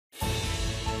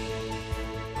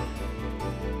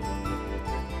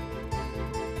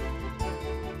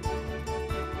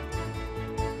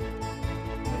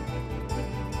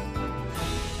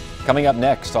Coming up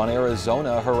next on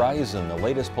Arizona Horizon, the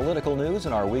latest political news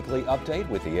in our weekly update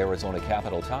with the Arizona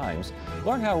Capital Times.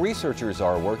 Learn how researchers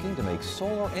are working to make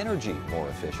solar energy more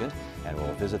efficient, and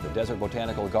we'll visit the Desert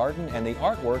Botanical Garden and the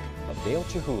artwork of Dale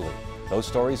Chihuly. Those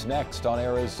stories next on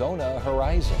Arizona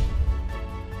Horizon.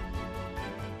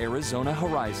 Arizona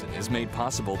Horizon is made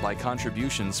possible by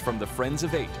contributions from the Friends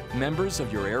of 8, members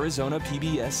of your Arizona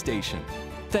PBS station.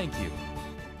 Thank you.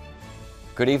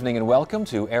 Good evening and welcome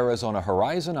to Arizona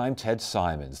Horizon. I'm Ted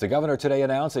Simons. The governor today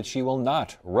announced that she will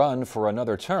not run for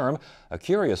another term, a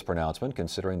curious pronouncement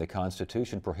considering the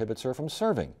Constitution prohibits her from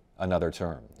serving another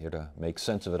term. Here to make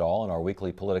sense of it all in our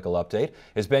weekly political update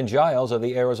is Ben Giles of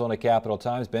the Arizona Capital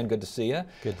Times. Ben, good to see you.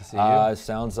 Good to see you.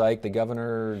 Sounds like the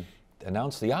governor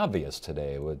announced the obvious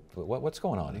today. What's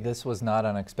going on here? This was not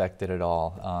unexpected at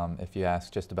all. If you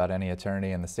ask just about any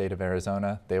attorney in the state of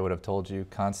Arizona, they would have told you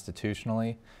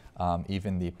constitutionally,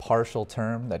 even the partial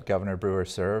term that Governor Brewer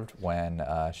served when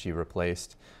she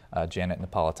replaced Janet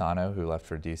Napolitano, who left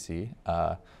for D.C.,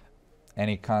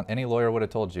 any lawyer would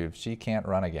have told you she can't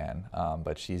run again,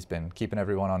 but she's been keeping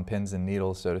everyone on pins and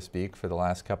needles, so to speak, for the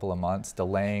last couple of months,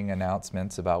 delaying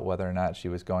announcements about whether or not she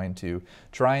was going to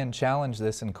try and challenge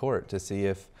this in court to see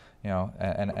if, you know,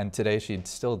 and today she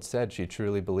still said she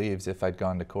truly believes if I'd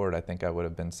gone to court, I think I would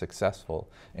have been successful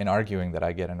in arguing that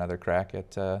I get another crack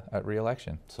at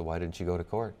re-election. So why didn't you go to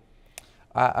court?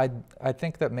 I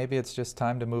think that maybe it's just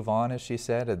time to move on, as she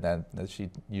said, and that she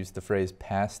used the phrase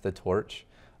pass the torch.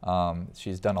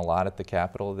 She's done a lot at the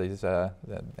Capitol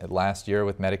last year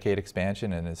with Medicaid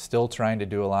expansion, and is still trying to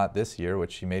do a lot this year,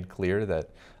 which she made clear that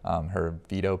her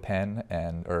veto pen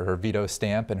or her veto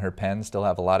stamp and her pen still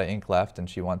have a lot of ink left, and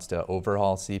she wants to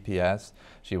overhaul CPS.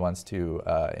 She wants to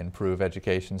improve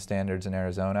education standards in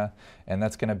Arizona, and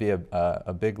that's going to be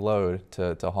a big load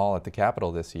to haul at the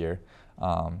Capitol this year.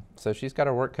 So she's got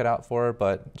her work cut out for her,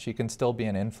 but she can still be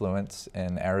an influence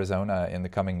in Arizona in the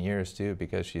coming years too,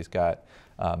 because she's got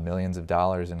millions of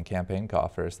dollars in campaign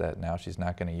coffers that now she's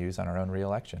not going to use on her own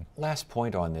re-election. Last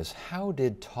point on this, how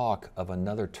did talk of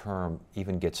another term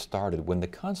even get started when the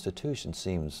Constitution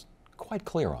seems quite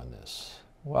clear on this?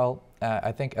 Well,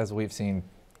 I think as we've seen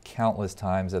countless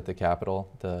times at the Capitol,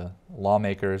 the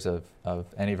lawmakers of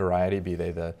any variety, be they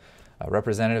the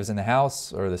representatives in the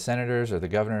House or the senators or the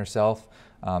governor herself,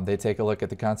 they take a look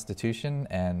at the Constitution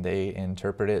and they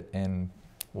interpret it in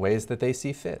ways that they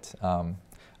see fit.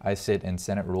 I sit in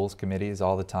Senate Rules Committees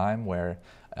all the time where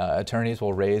attorneys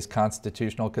will raise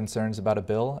constitutional concerns about a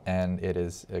bill, and it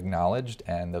is acknowledged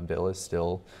and the bill is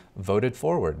still voted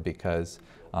forward because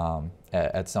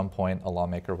at some point a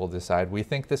lawmaker will decide, we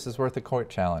think this is worth a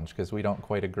court challenge because we don't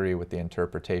quite agree with the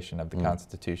interpretation of the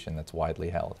Constitution that's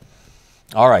widely held.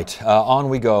 All right, on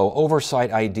we go. Oversight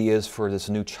ideas for this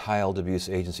new child abuse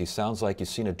agency. Sounds like you've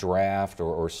seen a draft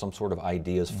or some sort of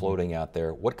ideas floating out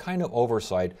there. What kind of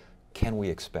oversight can we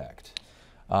expect?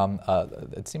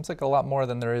 It seems like a lot more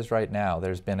than there is right now.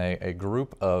 There's been a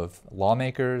group of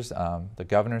lawmakers, the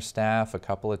governor's staff, a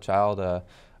couple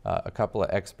of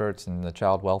experts in the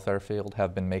child welfare field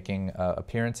have been making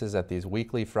appearances at these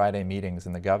weekly Friday meetings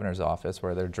in the governor's office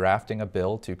where they're drafting a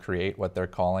bill to create what they're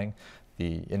calling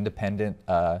the Independent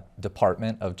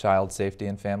Department of Child Safety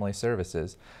and Family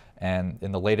Services. And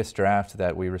in the latest draft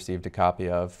that we received a copy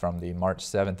of from the March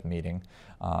 7th meeting,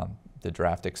 the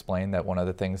draft explained that one of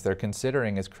the things they're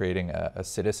considering is creating a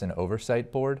citizen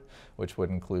oversight board, which would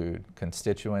include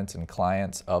constituents and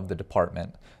clients of the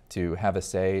department to have a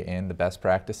say in the best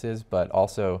practices, but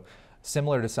also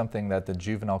similar to something that the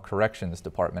Juvenile Corrections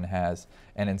Department has,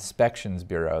 an inspections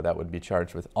bureau that would be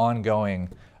charged with ongoing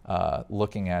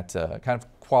looking at kind of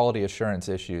quality assurance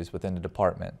issues within the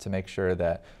department to make sure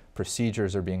that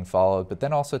procedures are being followed, but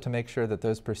then also to make sure that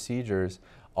those procedures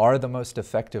are the most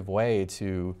effective way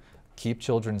to keep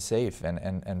children safe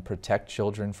and protect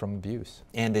children from abuse.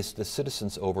 And is the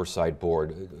Citizens Oversight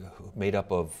Board made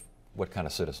up of what kind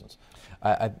of citizens?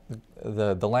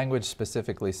 The language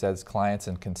specifically says clients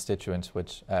and constituents,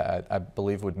 which I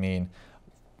believe would mean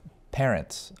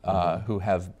parents who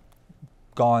have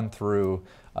gone through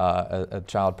a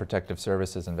child protective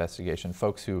services investigation,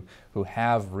 folks who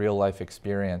have real life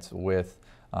experience with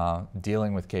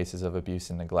dealing with cases of abuse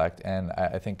and neglect. And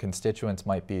I think constituents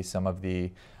might be some of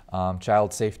the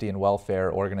child safety and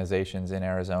welfare organizations in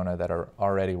Arizona that are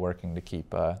already working to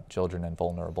keep children and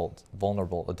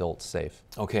vulnerable adults safe.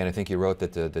 Okay, and I think you wrote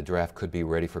that the draft could be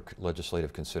ready for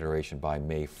legislative consideration by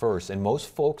May 1st. And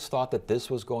most folks thought that this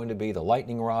was going to be the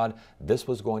lightning rod, this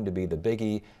was going to be the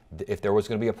biggie. If there was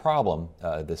going to be a problem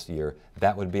this year,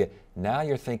 that would be it. Now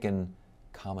you're thinking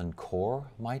Common Core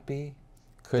might be?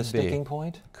 the sticking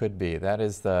point? Could be. That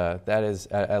is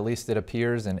at least it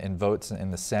appears in votes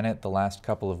in the Senate the last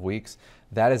couple of weeks.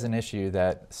 That is an issue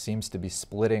that seems to be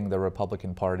splitting the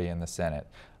Republican Party in the Senate.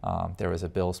 There was a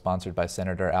bill sponsored by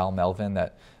Senator Al Melvin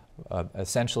that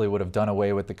essentially would have done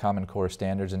away with the Common Core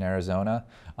standards in Arizona.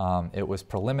 It was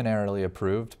preliminarily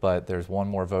approved, but there's one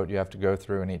more vote you have to go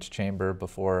through in each chamber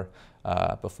before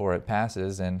it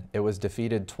passes, and it was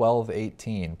defeated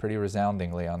 12-18 pretty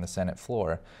resoundingly on the Senate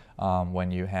floor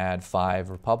when you had 5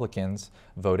 Republicans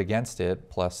vote against it,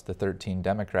 plus the 13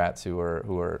 Democrats who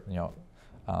were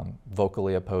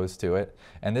vocally opposed to it.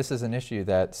 And this is an issue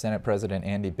that Senate President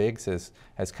Andy Biggs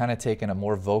has kind of taken a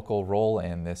more vocal role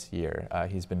in this year.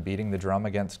 He's been beating the drum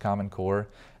against Common Core.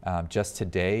 Just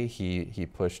today, he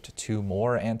pushed 2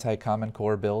 more anti-Common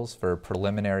Core bills for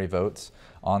preliminary votes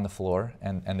on the floor,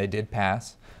 and they did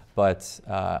pass. But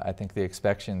I think the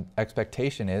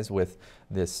expectation is, with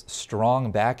this strong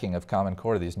backing of Common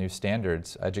Core, these new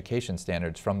standards, education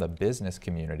standards from the business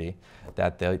community,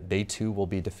 that they too will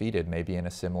be defeated, maybe in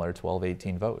a similar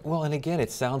 12-18 vote. Well, and again,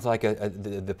 it sounds like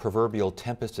the proverbial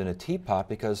tempest in a teapot,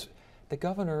 because the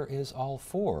governor is all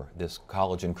for this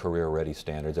college and career ready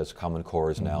standards, as Common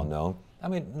Core is now known. I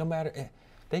mean, no matter.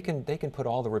 They can put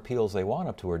all the repeals they want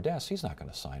up to her desk. He's not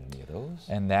going to sign any of those.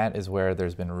 And that is where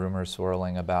there's been rumors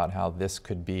swirling about how this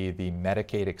could be the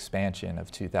Medicaid expansion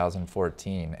of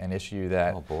 2014, an issue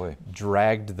that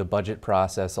dragged the budget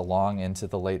process along into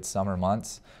the late summer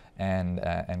months and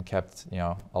kept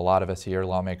a lot of us here,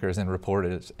 lawmakers and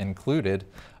reporters included,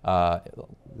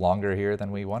 longer here than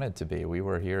we wanted to be. We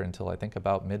were here until I think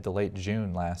about mid to late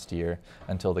June last year,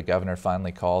 until the governor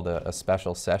finally called a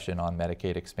special session on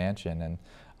Medicaid expansion. And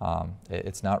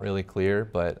it's not really clear,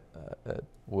 but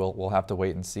we'll have to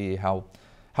wait and see how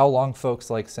long folks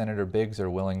like Senator Biggs are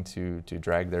willing to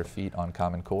drag their feet on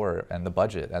Common Core and the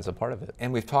budget as a part of it.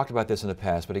 And we've talked about this in the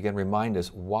past, but again, remind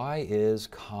us, why is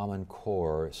Common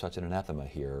Core such an anathema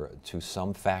here to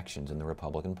some factions in the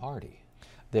Republican Party?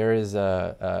 There is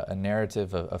a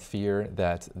narrative of fear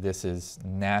that this is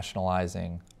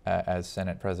nationalizing, as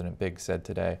Senate President Biggs said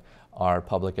today, our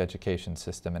public education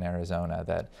system in Arizona,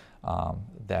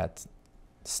 that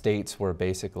states were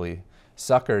basically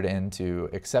suckered into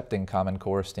accepting Common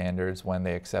Core standards when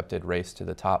they accepted Race to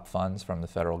the Top funds from the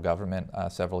federal government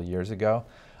several years ago.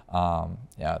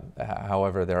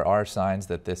 However, there are signs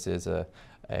that this is a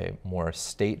more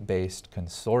state-based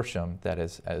consortium that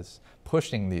is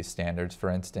pushing these standards. For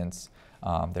instance,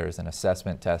 there's an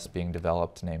assessment test being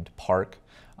developed named PARC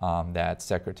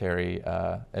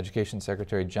that Education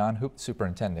Secretary John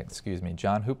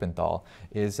Huppenthal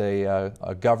is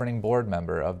a governing board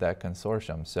member of that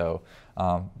consortium. So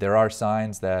there are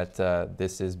signs that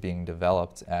this is being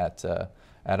developed at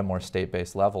a more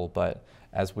state-based level, but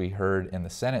as we heard in the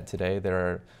Senate today, there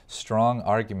are strong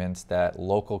arguments that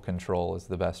local control is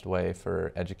the best way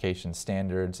for education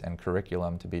standards and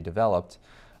curriculum to be developed.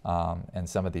 And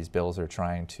some of these bills are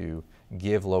trying to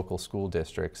give local school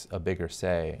districts a bigger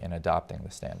say in adopting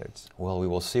the standards. Well, we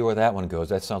will see where that one goes.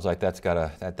 That sounds like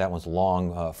that one's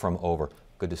long from over.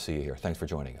 Good to see you here. Thanks for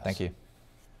joining us. Thank you.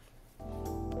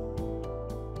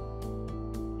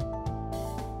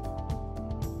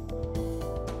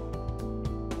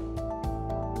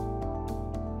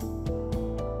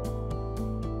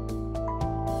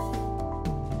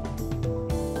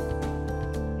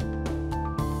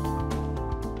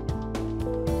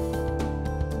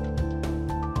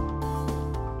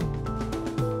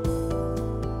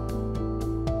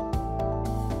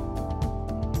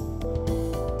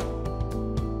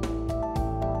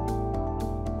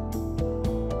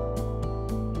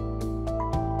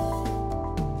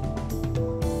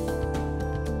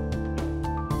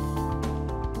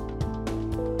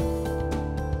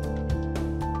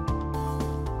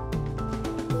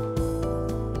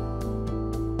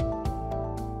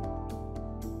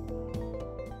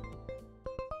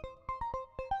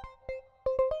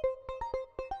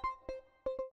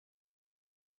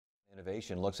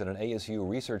 Innovation looks at an ASU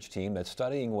research team that's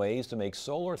studying ways to make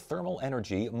solar thermal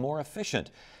energy more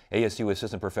efficient. ASU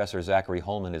Assistant Professor Zachary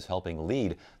Holman is helping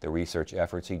lead the research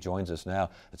efforts. He joins us now.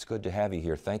 It's good to have you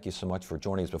here. Thank you so much for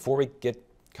joining us. Before we get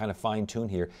kind of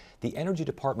fine-tuned here, the Energy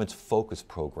Department's Focus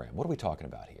program, what are we talking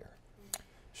about here?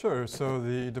 Sure. So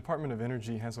the Department of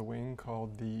Energy has a wing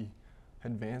called the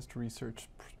Advanced Research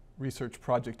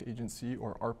Project Agency,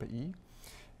 or ARPA-E.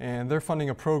 And they're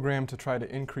funding a program to try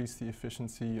to increase the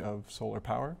efficiency of solar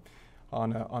power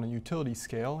on a utility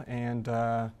scale. And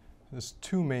there's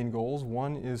 2 main goals.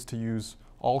 One is to use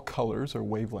all colors or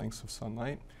wavelengths of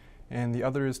sunlight, and the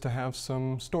other is to have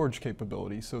some storage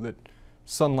capability so that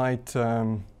sunlight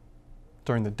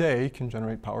during the day can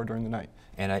generate power during the night.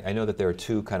 And I know that there are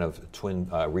two kind of twin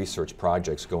research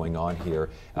projects going on here.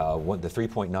 The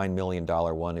 $3.9 million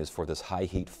one is for this high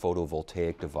heat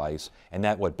photovoltaic device, and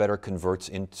that better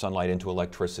converts sunlight into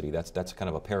electricity. That's kind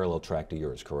of a parallel track to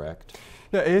yours, correct?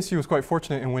 Yeah, ASU was quite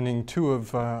fortunate in winning 2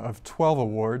 of 12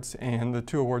 awards, and the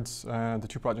 2 awards, the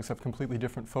 2 projects have completely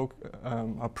different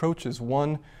approaches.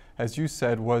 One, as you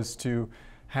said, was to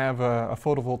have a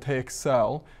photovoltaic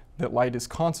cell that light is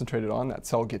concentrated on. That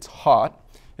cell gets hot,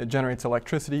 it generates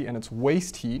electricity, and its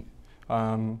waste heat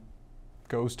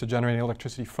goes to generating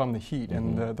electricity from the heat.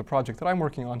 Mm-hmm. And the project that I'm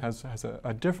working on has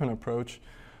a different approach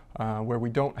where we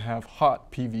don't have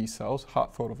hot PV cells,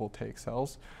 hot photovoltaic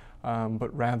cells,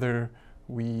 but rather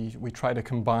we try to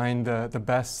combine the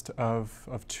best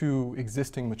of 2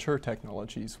 existing mature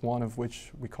technologies, one of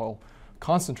which we call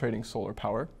concentrating solar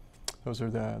power. Those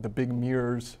are the big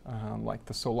mirrors like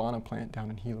the Solana plant down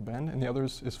in Gila Bend, and the other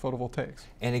is photovoltaics.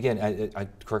 And again,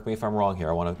 correct me if I'm wrong here,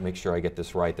 I want to make sure I get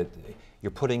this right, that you're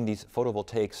putting these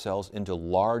photovoltaic cells into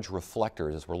large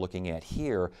reflectors as we're looking at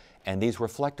here, and these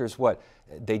reflectors,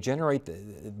 they generate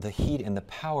the heat and the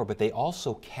power, but they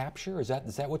also capture? Is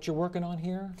that what you're working on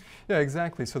here? Yeah,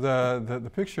 exactly. So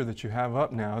the picture that you have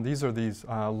up now, these are these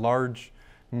large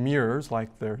mirrors like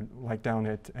down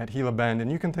at Gila Bend,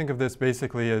 and you can think of this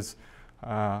basically as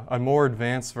a more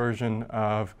advanced version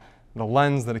of the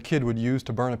lens that a kid would use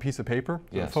to burn a piece of paper.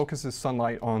 Yes. It focuses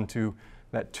sunlight onto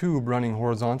that tube running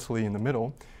horizontally in the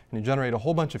middle, and you generate a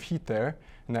whole bunch of heat there,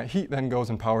 and that heat then goes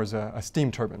and powers a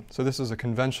steam turbine. So this is a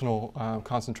conventional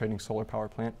concentrating solar power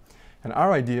plant, and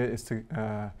our idea is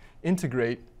to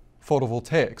integrate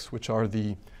photovoltaics, which are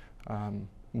the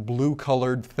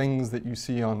blue-colored things that you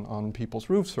see on people's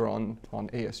roofs or on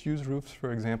ASU's roofs,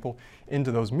 for example, into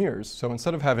those mirrors. So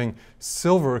instead of having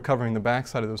silver covering the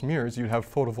backside of those mirrors, you'd have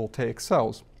photovoltaic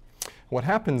cells. What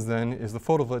happens then is the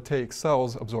photovoltaic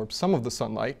cells absorb some of the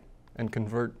sunlight and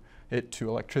convert it to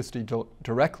electricity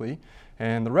directly,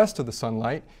 and the rest of the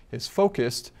sunlight is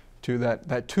focused to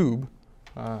that tube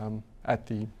at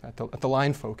the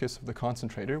line focus of the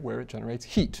concentrator, where it generates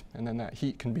heat, and then that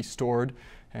heat can be stored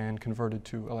and converted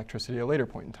to electricity at a later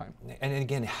point in time. And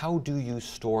again, how do you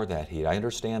store that heat? I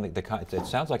understand that it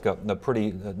sounds like a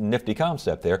pretty nifty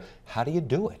concept there. How do you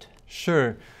do it?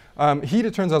 Sure. Heat,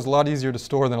 it turns out, is a lot easier to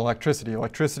store than electricity.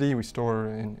 Electricity we store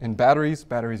in batteries.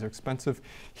 Batteries are expensive.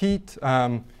 Heat,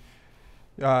 the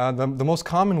most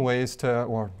common ways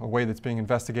or a way that's being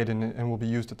investigated and will be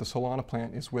used at the Solana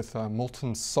plant is with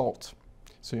molten salt.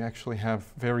 So you actually have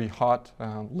very hot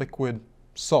liquid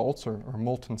salts or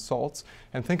molten salts,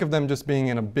 and think of them just being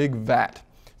in a big vat.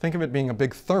 Think of it being a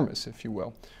big thermos, if you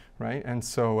will, right? And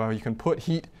so you can put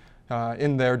heat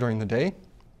in there during the day,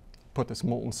 put this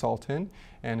molten salt in,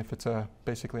 and if it's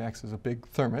basically acts as a big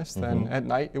thermos, then at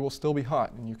night it will still be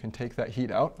hot, and you can take that heat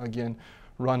out, again,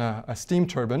 run a steam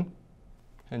turbine,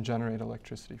 and generate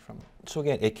electricity from it. So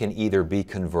again, it can either be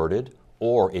converted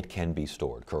or it can be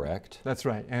stored, correct? That's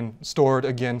right, and stored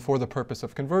again for the purpose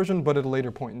of conversion, but at a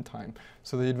later point in time.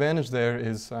 So the advantage there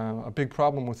is a big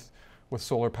problem with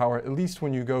solar power, at least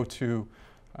when you go to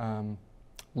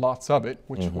lots of it,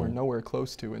 which we're nowhere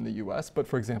close to in the US. But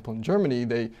for example, in Germany,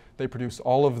 they produce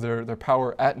all of their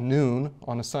power at noon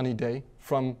on a sunny day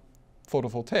from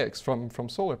photovoltaics, from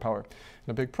solar power.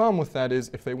 And a big problem with that is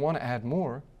if they want to add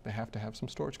more, they have to have some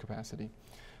storage capacity.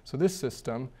 So this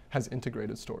system has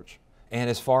integrated storage. And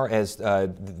as far as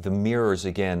the mirrors,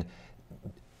 again,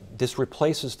 this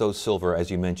replaces those silver,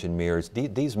 as you mentioned, mirrors.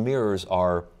 These mirrors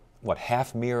are, what,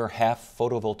 half mirror, half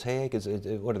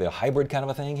photovoltaic? What are they, a hybrid kind of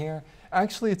a thing here?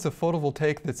 Actually, it's a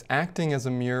photovoltaic that's acting as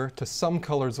a mirror to some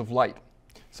colors of light.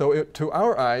 So to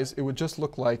our eyes, it would just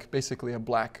look like basically a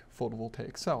black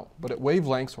photovoltaic cell. But at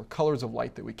wavelengths or colors of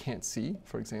light that we can't see,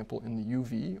 for example, in the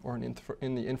UV or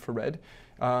in the infrared,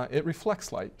 it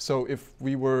reflects light. So if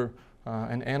we were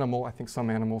an animal, I think some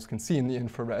animals can see in the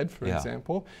infrared, for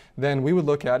example, then we would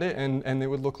look at it and it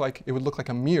would look like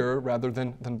a mirror rather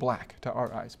than black to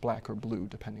our eyes, black or blue,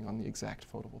 depending on the exact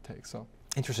photovoltaic cell.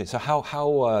 Interesting. So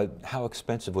how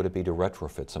expensive would it be to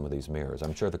retrofit some of these mirrors?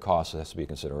 I'm sure the cost has to be a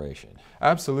consideration.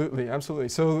 Absolutely, absolutely.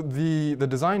 So the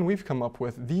design we've come up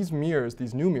with, these mirrors,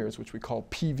 these new mirrors, which we call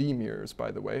PV mirrors, by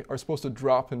the way, are supposed to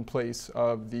drop in place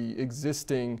of the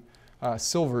existing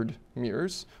silvered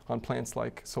mirrors on plants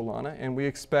like Solana, and we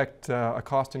expect a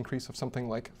cost increase of something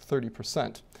like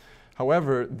 30%.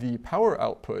 However, the power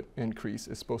output increase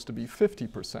is supposed to be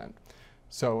 50%.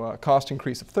 So cost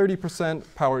increase of 30%,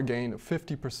 power gain of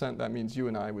 50%, that means you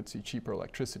and I would see cheaper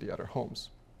electricity at our homes.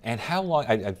 And how long,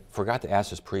 I forgot to ask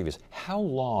this previous, how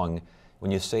long,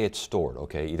 when you say it's stored,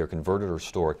 okay, either converted or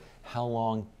stored, how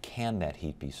long can that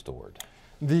heat be stored?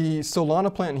 The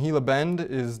Solana plant in Gila Bend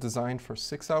is designed for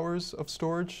 6 hours of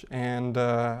storage, and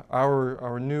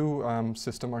our new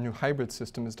system, our new hybrid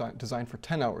system, is designed for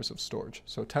 10 hours of storage.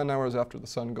 So 10 hours after the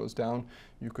sun goes down,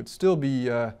 you could still be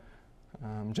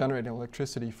generating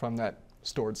electricity from that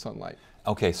stored sunlight.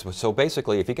 Okay, so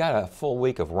basically, if you got a full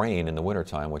week of rain in the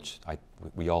wintertime, which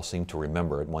we all seem to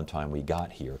remember at one time we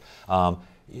got here,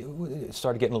 you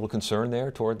started getting a little concerned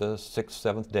there toward the 6th,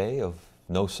 7th day of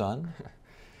no sun?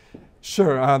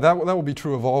 Sure, that will be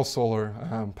true of all solar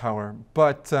power,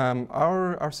 but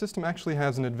our system actually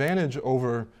has an advantage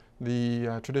over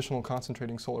the traditional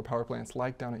concentrating solar power plants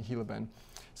like down at Gila Bend.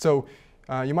 So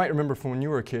you might remember from when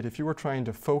you were a kid, if you were trying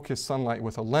to focus sunlight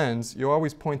with a lens, you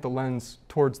always point the lens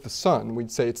towards the sun.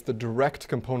 We'd say it's the direct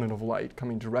component of light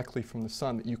coming directly from the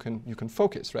sun that you can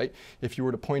focus, right? If you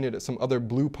were to point it at some other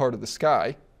blue part of the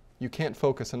sky, you can't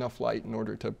focus enough light in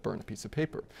order to burn a piece of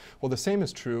paper. Well, the same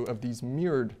is true of these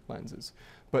mirrored lenses.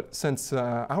 But since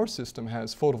our system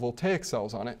has photovoltaic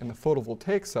cells on it, and the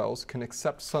photovoltaic cells can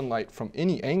accept sunlight from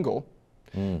any angle,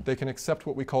 they can accept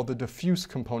what we call the diffuse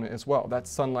component as well.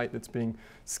 That's sunlight that's being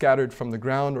scattered from the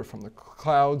ground or from the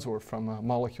clouds or from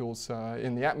molecules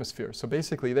in the atmosphere. So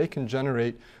basically, they can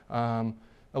generate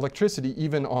electricity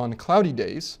even on cloudy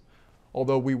days,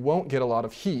 although we won't get a lot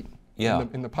of heat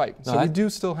in the pipe. So we do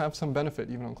still have some benefit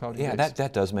even on cloudy days. Yeah,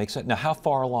 that does make sense. Now, how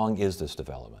far along is this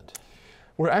development?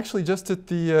 We're actually just at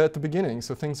the beginning,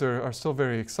 so things are still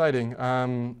very exciting.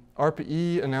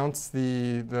 ARPA-E announced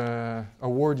the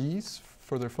awardees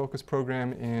for their focus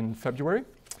program in February,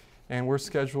 and we're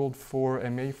scheduled for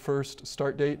a May 1st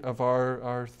start date of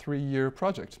our 3-year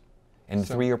project. And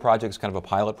the 3-year project is kind of a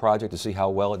pilot project to see how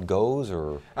well it goes,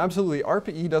 or? Absolutely.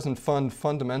 ARPA-E doesn't fund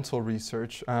fundamental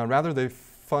research. Rather, they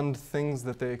fund things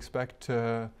that they expect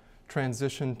to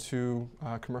transition to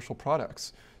commercial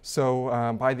products.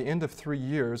 So by the end of 3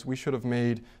 years, we should have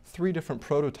made 3 different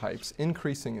prototypes,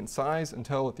 increasing in size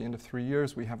until at the end of 3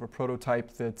 years, we have a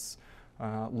prototype that's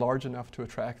large enough to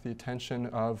attract the attention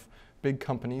of big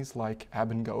companies like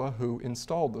Abengoa, who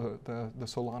installed the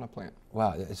Solana plant.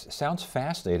 Wow, it sounds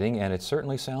fascinating, and it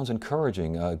certainly sounds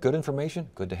encouraging. Good information.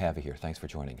 Good to have you here. Thanks for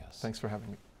joining us. Thanks for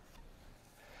having me.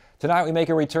 Tonight we make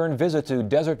a return visit to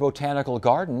Desert Botanical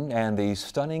Garden and the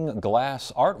stunning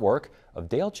glass artwork of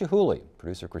Dale Chihuly.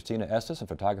 Producer Christina Estes and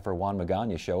photographer Juan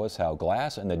Magana show us how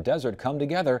glass and the desert come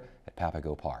together at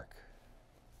Papago Park.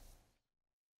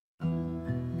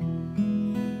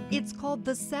 It's called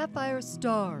the Sapphire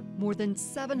Star. More than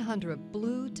 700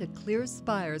 blue to clear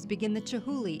spires begin the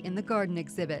Chihuly in the garden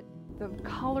exhibit. The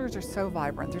colors are so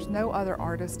vibrant. There's no other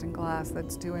artist in glass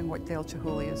that's doing what Dale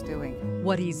Chihuly is doing.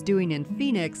 What he's doing in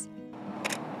Phoenix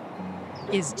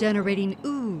is generating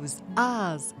oohs,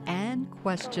 ahs, and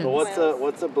questions. Well,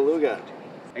 what's a beluga?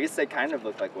 I guess they kind of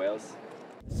look like whales.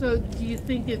 So do you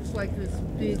think it's like this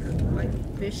big,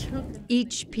 like, fish hook?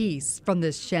 Each piece, from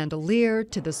this chandelier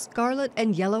to the scarlet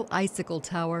and yellow icicle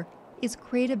tower, is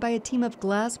created by a team of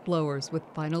glass blowers with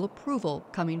final approval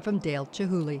coming from Dale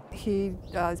Chihuly. He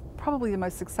is probably the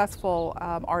most successful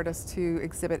artist to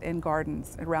exhibit in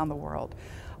gardens around the world.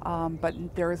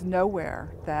 But there is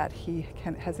nowhere that he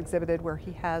has exhibited where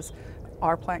he has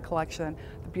our plant collection,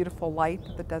 the beautiful light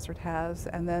that the desert has,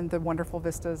 and then the wonderful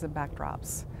vistas and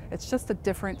backdrops. It's just a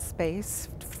different space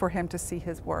for him to see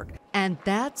his work. And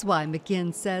that's why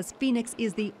McGinn says Phoenix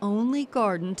is the only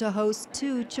garden to host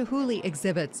 2 Chihuly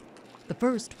exhibits. The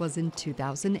first was in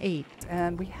 2008.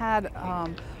 And we had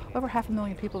over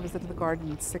 500,000 people visit the garden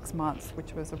in 6 months,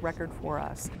 which was a record for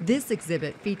us. This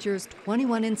exhibit features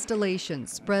 21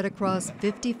 installations spread across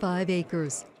 55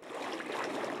 acres.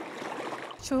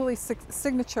 Chihuly's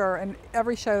signature in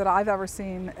every show that I've ever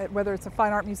seen, whether it's a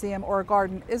fine art museum or a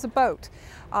garden, is a boat.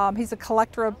 He's a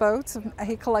collector of boats.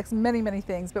 He collects many, many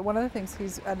things, but one of the things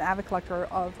he's an avid collector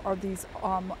of are these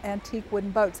antique wooden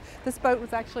boats. This boat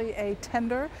was actually a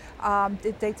tender.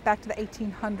 It dates back to the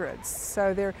 1800s,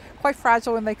 so they're quite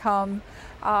fragile when they come.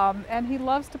 And he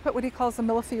loves to put what he calls a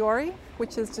millefiori,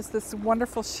 which is just this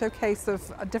wonderful showcase of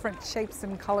different shapes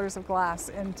and colors of glass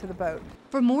into the boat.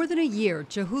 For more than a year,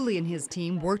 Chihuly and his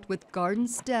team worked with garden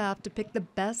staff to pick the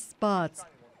best spots.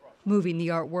 Moving the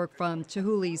artwork from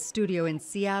Chihuly's studio in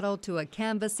Seattle to a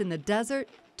canvas in the desert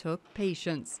took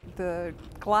patience. The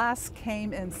glass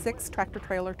came in 6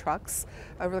 tractor-trailer trucks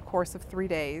over the course of 3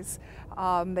 days.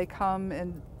 They come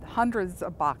in hundreds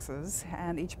of boxes,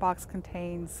 and each box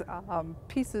contains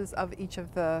pieces of each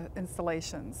of the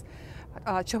installations.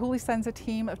 Chihuly sends a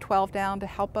team of 12 down to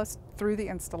help us through the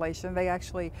installation. They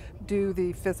actually do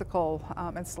the physical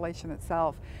installation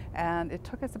itself, and it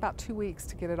took us about 2 weeks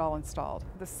to get it all installed.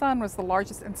 The sun was the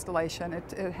largest installation. It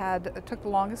took the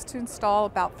longest to install,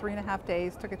 about 3.5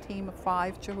 days. It took a team of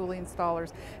 5 Chihuly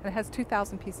installers, and it has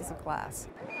 2,000 pieces of glass.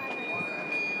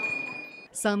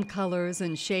 Some colors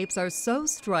and shapes are so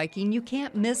striking you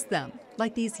can't miss them,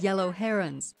 like these yellow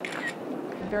herons.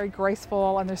 Very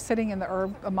graceful, and they're sitting in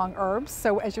the among herbs.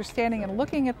 So as you're standing and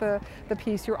looking at the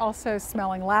piece, you're also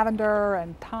smelling lavender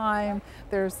and thyme.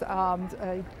 There's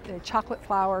a chocolate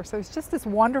flower. So it's just this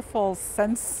wonderful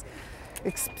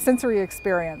sensory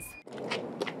experience.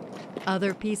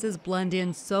 Other pieces blend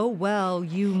in so well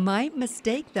you might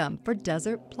mistake them for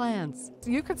desert plants.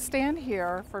 You could stand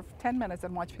here for 10 minutes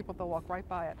and watch people, they'll walk right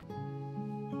by it.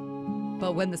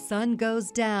 But when the sun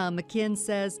goes down, McKinn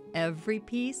says every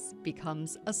piece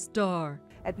becomes a star.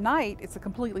 At night, it's a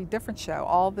completely different show.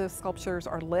 All the sculptures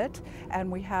are lit,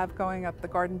 and we have, going up the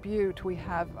Garden Butte, we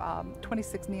have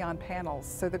 26 neon panels,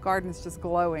 so the garden is just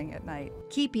glowing at night.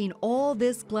 Keeping all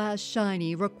this glass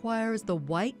shiny requires the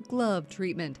white glove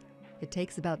treatment. It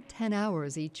takes about 10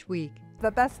 hours each week.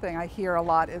 The best thing I hear a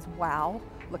lot is, wow,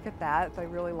 look at that. They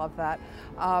really love that.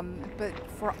 But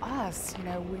for us, you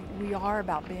know, we are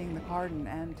about being the garden,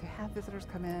 and to have visitors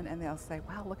come in and they'll say,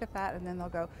 wow, look at that, and then they'll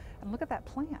go, and look at that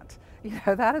plant. You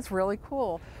know, that is really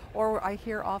cool. Or I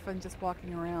hear often just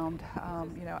walking around,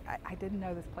 you know, I didn't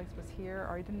know this place was here,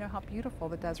 or I didn't know how beautiful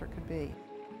the desert could be.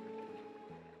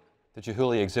 The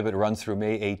Chihuly exhibit runs through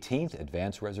May 18th.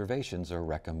 Advance reservations are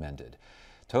recommended.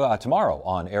 Tomorrow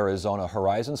on Arizona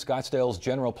Horizon, Scottsdale's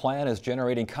general plan is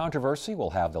generating controversy. We'll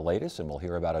have the latest, and we'll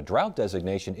hear about a drought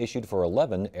designation issued for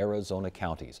 11 Arizona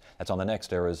counties. That's on the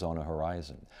next Arizona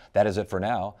Horizon. That is it for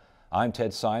now. I'm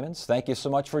Ted Simons. Thank you so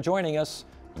much for joining us.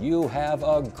 You have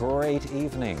a great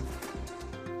evening.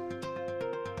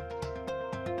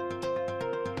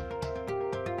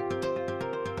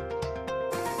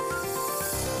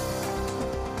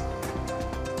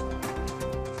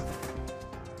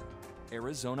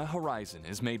 Arizona Horizon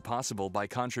is made possible by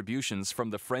contributions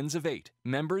from the Friends of 8,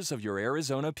 members of your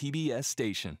Arizona PBS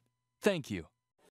station. Thank you.